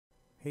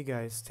Hey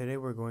guys, today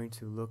we're going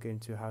to look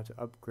into how to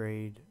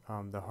upgrade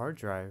the hard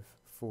drive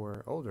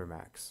for older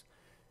Macs.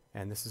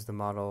 And this is the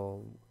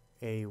model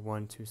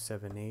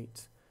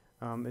A1278.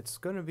 It's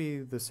going to be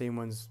the same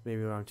ones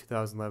maybe around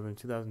 2011,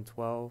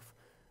 2012.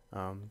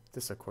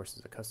 This of course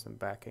is a custom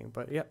backing,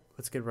 but yep,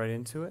 let's get right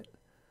into it.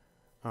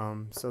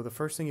 So the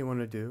first thing you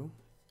want to do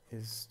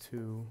is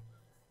to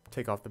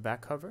take off the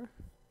back cover.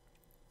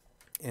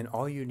 And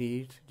all you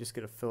need, just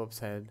get a Phillips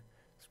head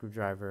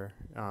screwdriver.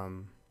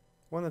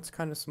 One that's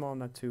kind of small,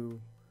 not too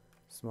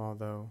small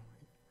though.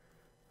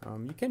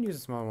 You can use a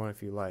small one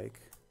if you like.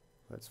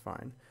 That's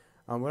fine.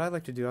 What I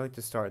like to do, I like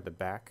to start at the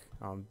back.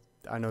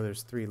 I know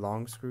there's 3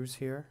 long screws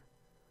here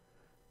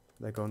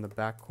that go in the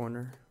back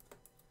corner.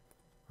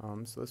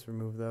 So let's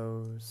remove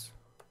those.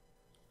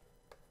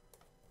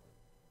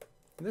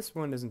 This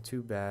one isn't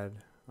too bad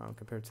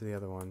compared to the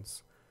other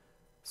ones.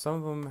 Some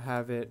of them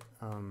have it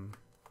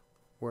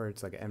where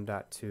it's like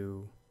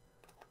M.2.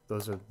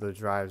 Those are the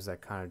drives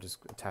that kind of just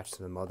attach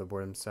to the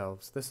motherboard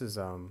themselves. This is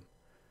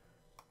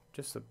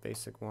just a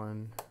basic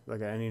one,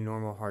 like any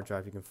normal hard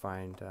drive you can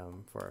find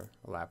for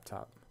a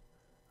laptop.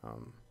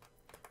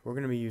 We're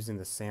going to be using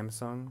the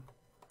Samsung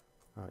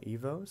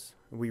Evos.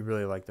 We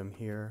really like them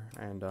here,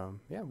 and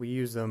yeah, we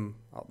use them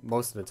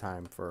most of the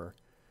time for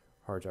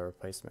hard drive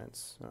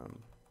replacements.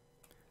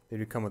 They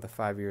do come with a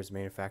 5 years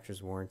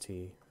manufacturer's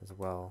warranty as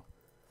well,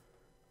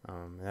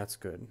 and that's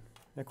good.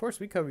 And of course,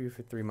 we cover you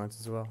for 3 months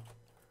as well.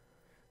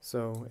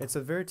 So it's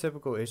a very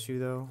typical issue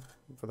though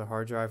for the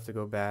hard drive to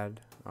go bad.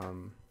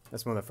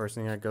 That's one of the first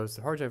things that goes,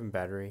 the hard drive and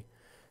battery.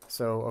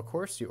 So of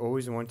course you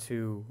always want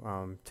to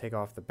take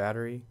off the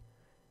battery.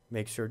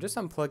 Make sure, just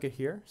unplug it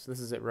here. So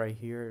this is it right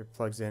here. It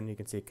plugs in, you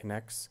can see it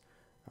connects.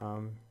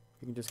 You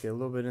can just get a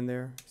little bit in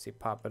there, see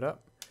pop it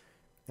up.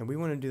 And we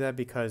want to do that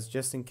because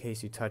just in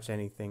case you touch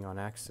anything on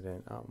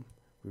accident,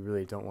 we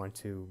really don't want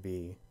to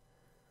be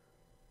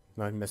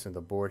not missing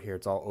the board here.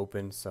 It's all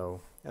open, so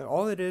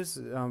all it is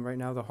right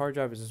now, the hard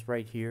drive is just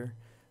right here.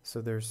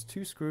 So there's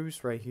 2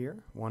 screws right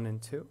here, 1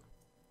 and 2.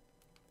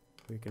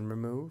 We can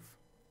remove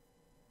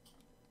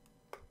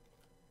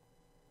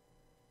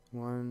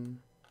 1,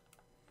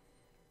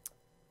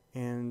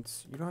 and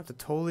you don't have to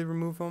totally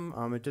remove them.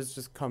 It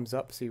just comes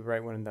up. See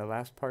right when the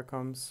last part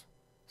comes.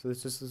 So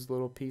there's just this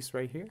little piece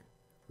right here.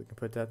 We can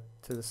put that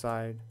to the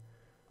side.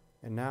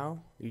 And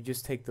now you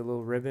just take the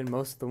little ribbon.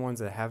 Most of the ones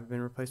that haven't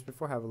been replaced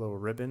before have a little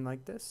ribbon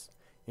like this.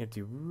 You have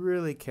to be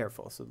really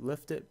careful. So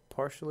lift it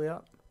partially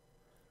up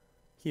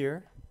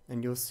here,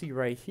 and you'll see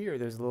right here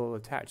there's a little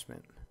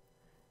attachment.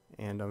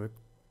 And of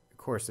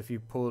course, if you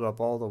pull it up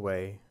all the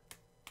way,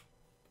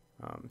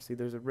 see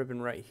there's a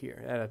ribbon right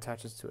here that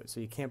attaches to it.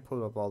 So you can't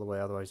pull it up all the way,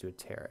 otherwise you would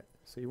tear it.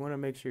 So you want to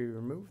make sure you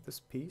remove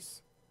this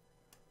piece.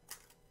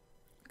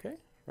 Okay,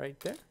 right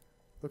there.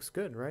 Looks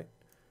good, right?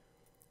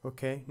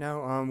 Okay,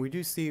 now we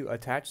do see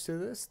attached to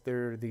this,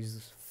 there are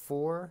these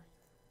 4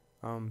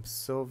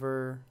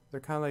 silver, they're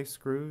kind of like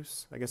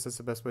screws. I guess that's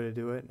the best way to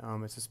do it.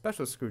 It's a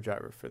special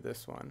screwdriver for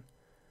this one.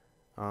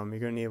 You're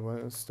going to need one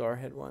of those star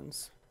head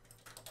ones.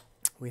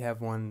 We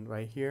have one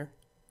right here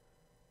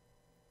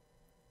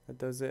that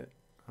does it.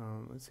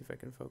 Let's see if I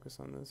can focus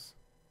on this.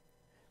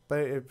 But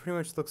it pretty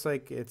much looks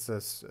like it's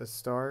a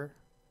star.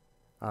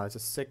 It's a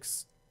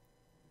 6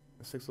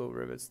 little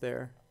rivets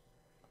there.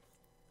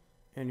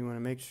 And you want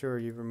to make sure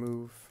you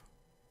remove.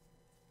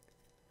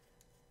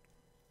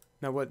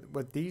 Now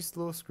what these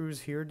little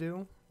screws here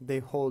do, they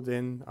hold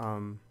in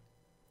the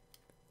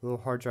little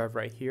hard drive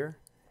right here.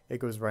 It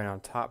goes right on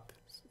top.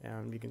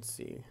 You can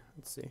see,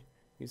 let's see,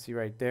 you can see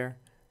right there,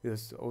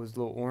 there's those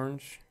little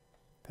orange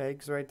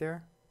pegs right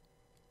there.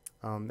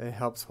 It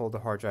helps hold the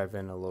hard drive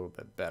in a little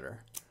bit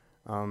better.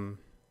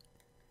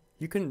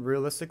 You can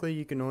realistically,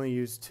 you can only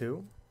use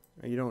 2.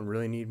 You don't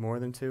really need more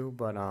than 2,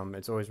 but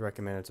it's always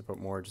recommended to put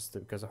more just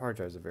because the hard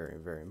drive is a very,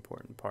 very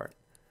important part.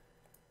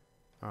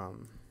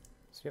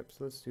 So yep,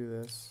 so let's do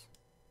this.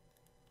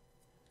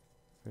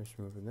 Finish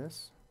removing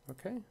this.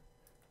 Okay.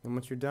 And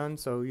once you're done,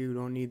 so you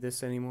don't need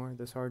this anymore,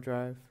 this hard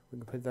drive, we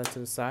can put that to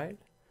the side.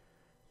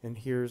 And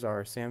here's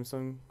our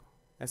Samsung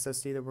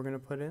SSD that we're going to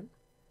put in.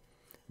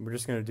 And we're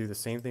just going to do the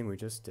same thing we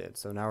just did.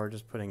 So now we're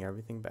just putting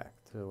everything back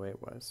to the way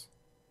it was.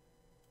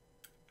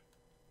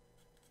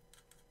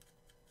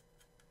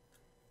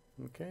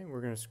 Okay, we're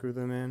going to screw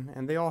them in,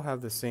 and they all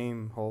have the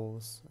same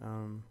holes.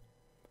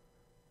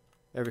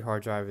 Every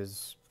hard drive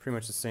is pretty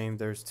much the same.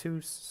 There's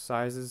 2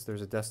 sizes.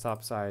 There's a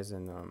desktop size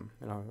and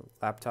a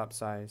laptop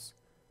size.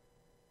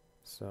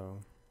 So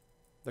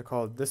they're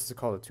called. This is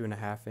called a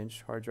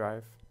 2.5-inch hard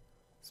drive,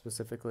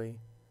 specifically.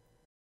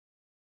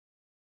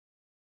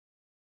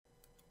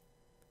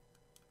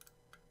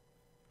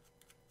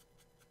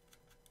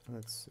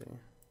 Let's see.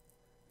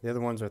 The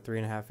other ones are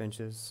 3.5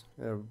 inches.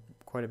 They're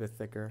quite a bit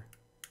thicker.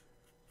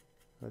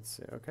 Let's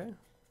see, okay.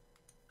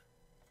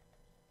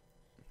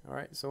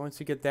 Alright, so once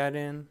you get that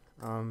in,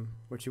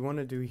 what you want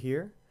to do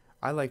here,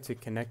 I like to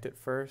connect it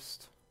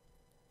first.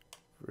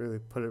 Really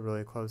put it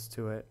really close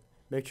to it.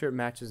 Make sure it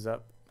matches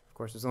up. Of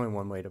course, there's only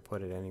one way to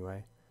put it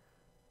anyway.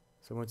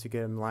 So once you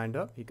get them lined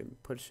up, you can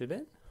push it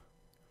in.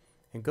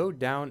 and go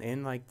down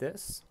in like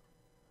this,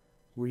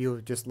 where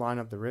you'll just line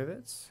up the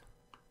rivets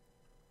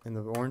and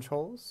the orange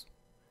holes,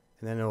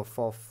 and then it'll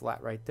fall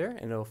flat right there,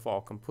 and it'll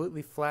fall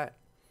completely flat,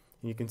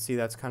 and you can see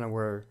that's kind of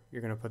where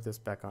you're going to put this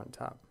back on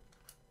top.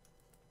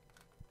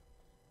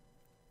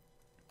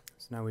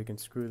 So now we can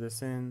screw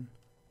this in.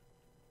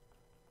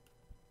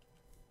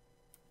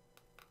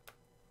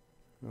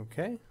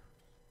 Okay,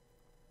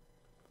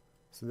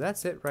 so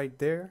that's it right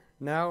there.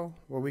 Now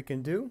what we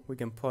can do, we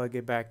can plug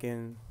it back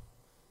in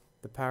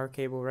the power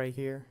cable right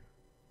here.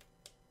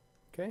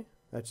 Okay,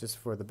 that's just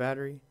for the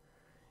battery,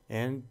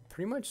 and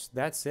pretty much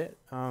that's it.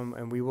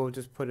 And we will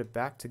just put it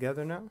back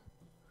together now.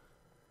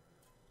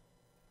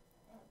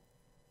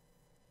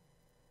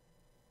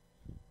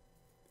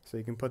 So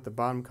you can put the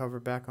bottom cover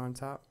back on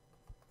top,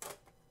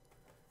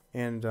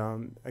 and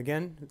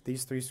again,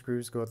 these 3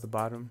 screws go at the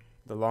bottom,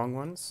 the long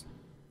ones.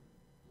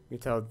 You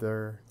tell it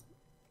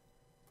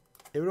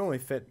would only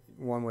fit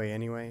one way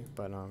anyway,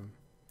 but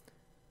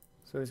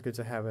it's always good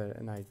to have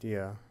an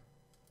idea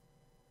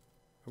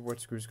of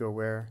what screws go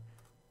where.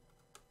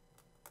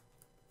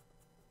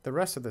 The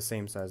rest are the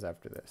same size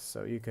after this,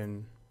 so you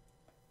can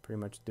pretty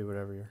much do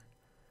whatever you're.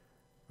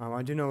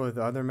 I do know with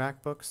the other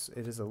MacBooks,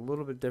 it is a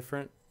little bit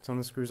different. Some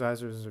of the screw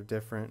sizes are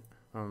different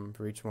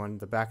for each one.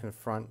 The back and the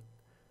front,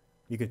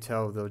 you could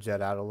tell they'll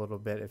jet out a little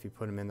bit if you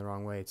put them in the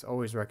wrong way. It's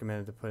always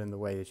recommended to put in the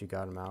way that you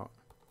got them out.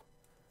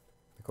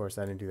 Of course,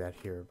 I didn't do that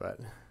here, but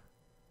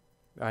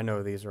I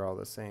know these are all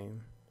the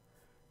same,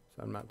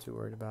 so I'm not too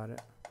worried about it.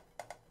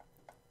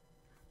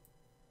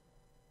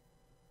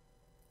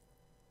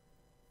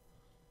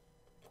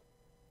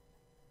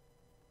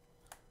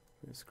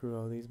 Screw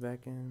all these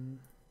back in.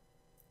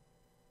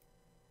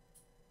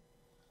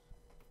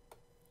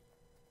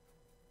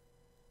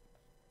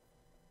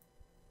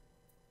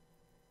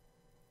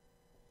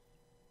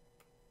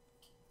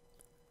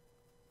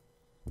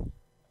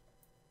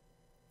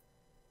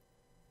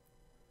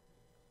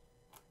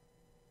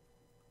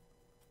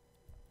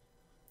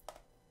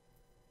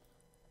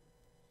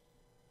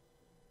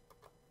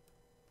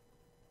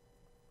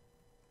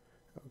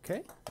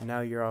 Okay,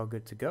 now you're all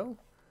good to go.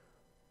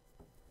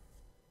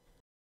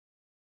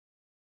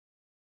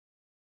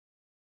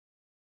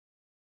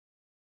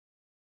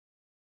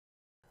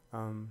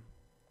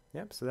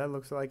 Yep, so that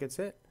looks like it's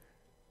it.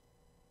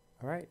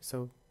 All right,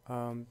 so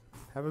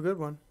have a good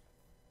one.